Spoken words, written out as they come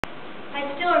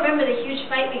remember the huge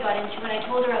fight we got into when I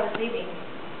told her I was leaving.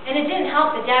 And it didn't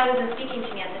help that Dad wasn't speaking to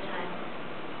me at the time.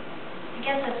 I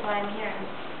guess that's why I'm here.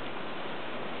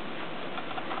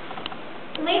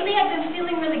 Lately, I've been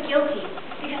feeling really guilty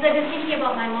because I've been thinking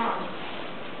about my mom.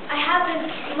 I have this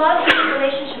lovely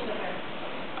relationship with her.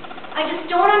 I just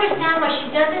don't understand why she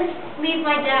doesn't leave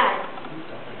my dad.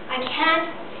 I can't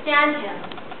stand him.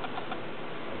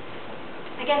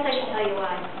 I guess I should tell you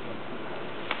why.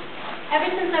 Ever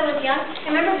since I was young, I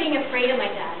remember being afraid of my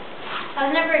dad. I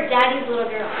was never a daddy's little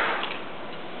girl.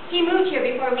 He moved here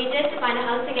before we did to find a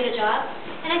house and get a job,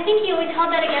 and I think he always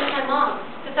held that against my mom,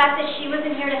 the fact that she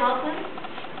wasn't here to help him.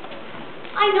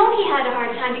 I know he had a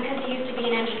hard time because he used to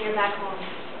be an engineer back home.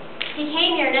 He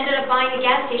came here and ended up buying a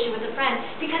gas station with a friend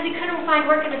because he couldn't find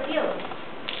work in the field.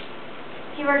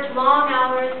 He worked long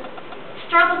hours,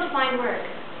 struggled to find work.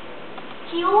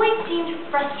 He always seemed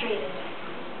frustrated.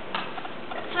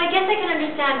 So I guess I can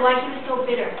understand why he was so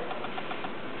bitter.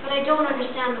 But I don't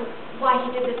understand why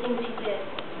he did the things he did.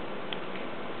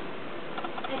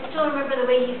 I still remember the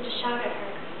way he used to shout at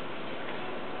her.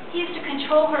 He used to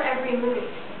control her every move.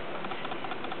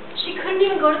 She couldn't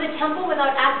even go to the temple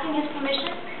without asking his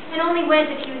permission, and only went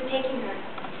if he was taking her.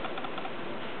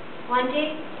 One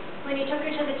day, when he took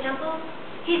her to the temple,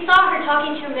 he saw her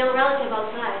talking to a male relative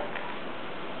outside.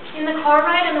 In the car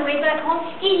ride on the way back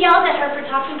home, he yelled at her for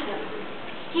talking to him.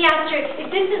 He asked her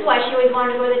if this is why she always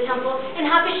wanted to go to the temple, and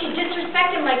how could she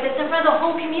disrespect him like this in front of the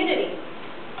whole community.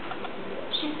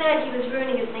 She said he was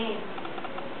ruining his name.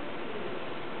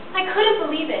 I couldn't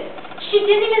believe it. She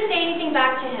didn't even say anything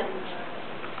back to him.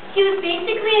 He was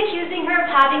basically accusing her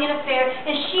of having an affair,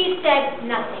 and she said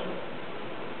nothing.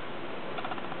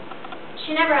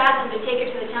 She never asked him to take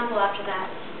her to the temple after that.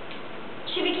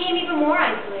 She became even more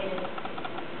isolated.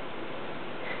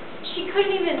 She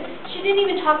didn't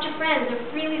even talk to friends or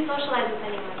freely socialize with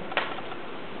anyone.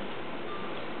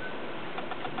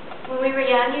 When we were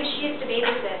young, she used to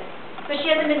babysit, but she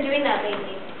hasn't been doing that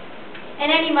lately. And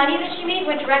any money that she made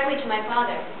went directly to my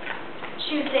father.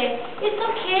 She would say, "It's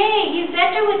okay, he's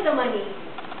better with the money."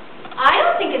 I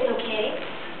don't think it's okay.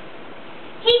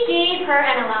 He gave her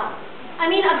an allowance. I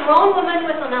mean, a grown woman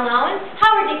with an allowance?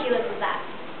 How ridiculous is that?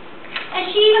 And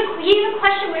he even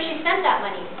questioned where she spent that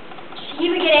money. He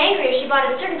would get angry if she bought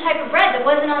a certain type of bread that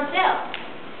wasn't on sale.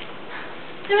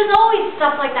 There was always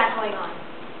stuff like that going on.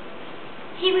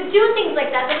 He would do things like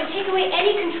that would take away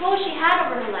any control she had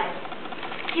over her life.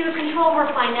 He would control her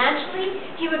financially.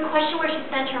 He would question where she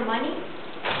spent her money.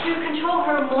 He would control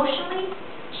her emotionally.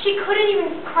 She couldn't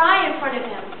even cry in front of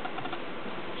him.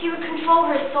 He would control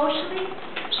her socially.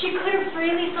 She couldn't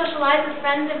freely socialize with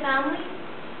friends and family.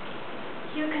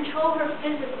 He would control her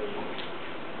physically.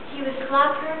 He would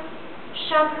slap her,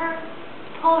 shove her,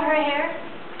 pull her hair.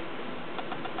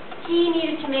 He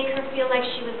needed to make her feel like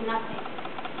she was nothing.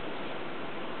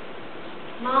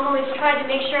 Mom always tried to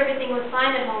make sure everything was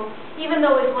fine at home, even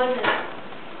though it wasn't.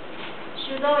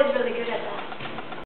 She was always really good at that.